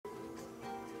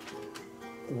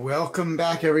Welcome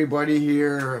back, everybody,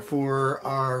 here for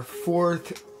our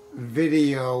fourth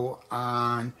video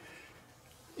on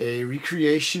a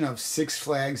recreation of Six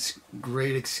Flags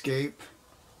Great Escape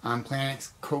on Planet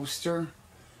Coaster.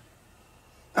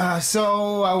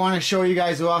 So I want to show you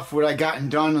guys off what I gotten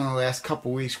done in the last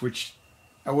couple weeks, which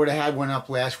I would have had one up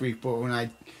last week, but when I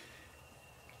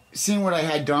seen what I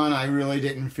had done, I really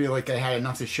didn't feel like I had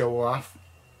enough to show off.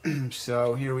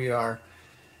 So here we are.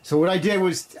 So what I did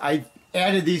was I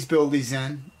added these buildings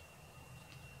in,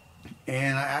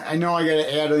 and I know I got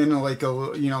to add in like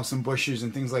some bushes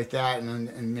and things like that,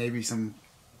 and maybe some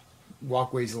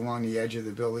walkways along the edge of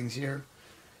the buildings here.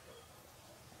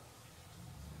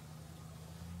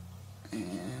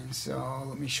 And so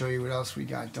let me show you what else we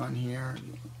got done here.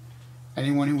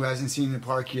 Anyone who hasn't seen the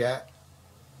park yet,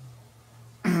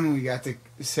 we got the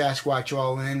Sasquatch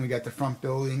all in. We got the front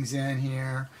buildings in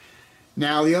here.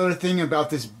 Now the other thing about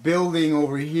this building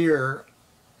over here,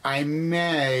 I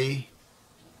may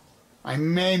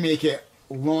make it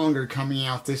longer coming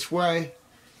out this way.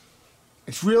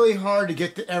 It's really hard to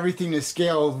get everything to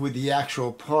scale with the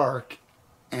actual park,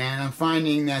 and I'm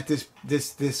finding that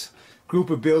this group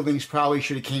of buildings probably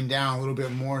should have came down a little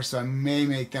bit more, so I may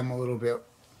make them a little bit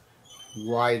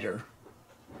wider.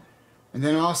 And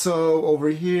then also over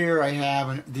here I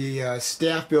have the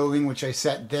staff building, which I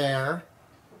set there.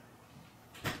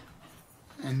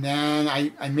 And then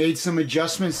I made some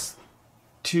adjustments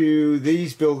to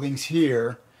these buildings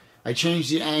here. I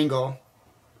changed the angle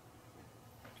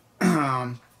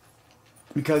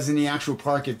because in the actual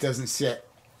park it doesn't sit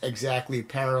exactly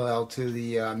parallel to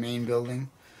the main building.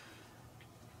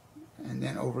 And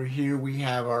then over here we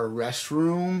have our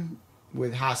restroom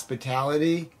with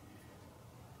hospitality.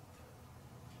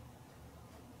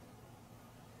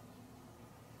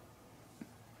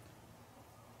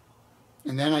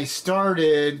 And then I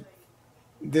started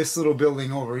this little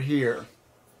building over here.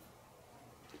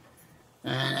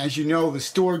 And as you know, the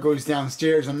store goes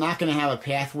downstairs. I'm not going to have a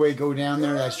pathway go down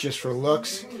there. That's just for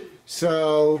looks.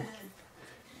 So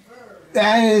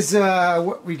that is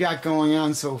what we got going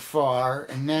on so far.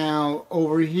 And now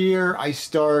over here I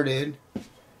started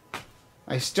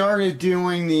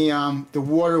doing the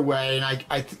waterway,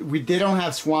 and they don't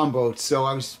have swan boats, so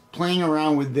I was playing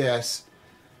around with this.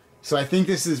 So I think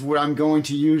this is what I'm going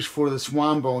to use for the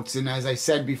swan boats. And as I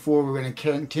said before, we're going to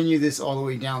continue this all the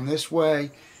way down this way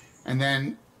and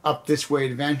then up this way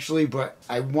eventually. But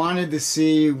I wanted to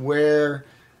see where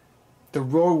the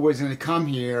road was going to come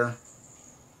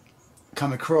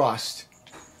across.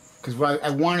 Because what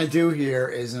I want to do here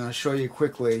is, and I'll show you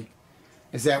quickly,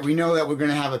 is that we know that we're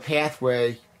going to have a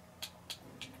pathway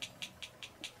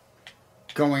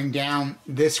going down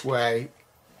this way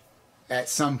at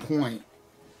some point.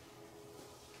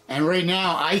 And right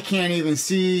now, I can't even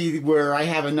see where I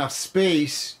have enough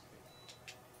space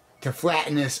to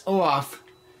flatten this off,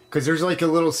 because there's like a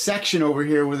little section over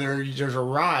here where there's a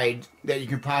ride that you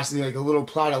can possibly, like a little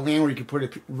plot of land where you can put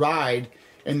a ride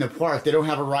in the park. They don't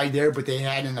have a ride there, but they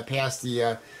had in the past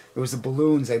it was the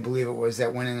balloons, I believe it was,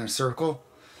 that went in a circle.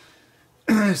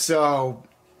 So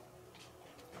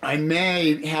I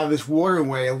may have this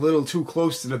waterway a little too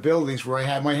close to the buildings where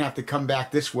I might have to come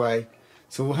back this way.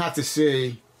 So we'll have to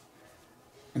see.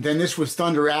 And then this was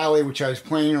Thunder Alley, which I was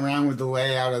playing around with the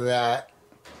layout of that.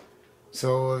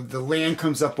 So the land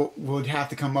comes up, would have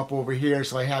to come up over here,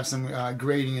 so I have some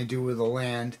grading to do with the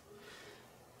land.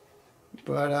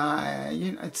 But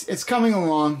it's coming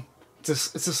along. It's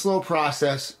a slow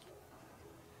process.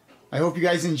 I hope you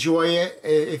guys enjoy it.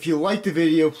 If you like the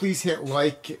video, please hit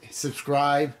like,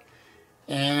 subscribe,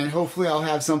 and hopefully I'll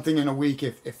have something in a week.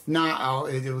 If not,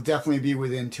 it'll definitely be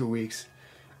within 2 weeks.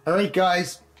 All right,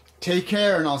 guys. Take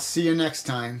care, and I'll see you next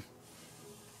time.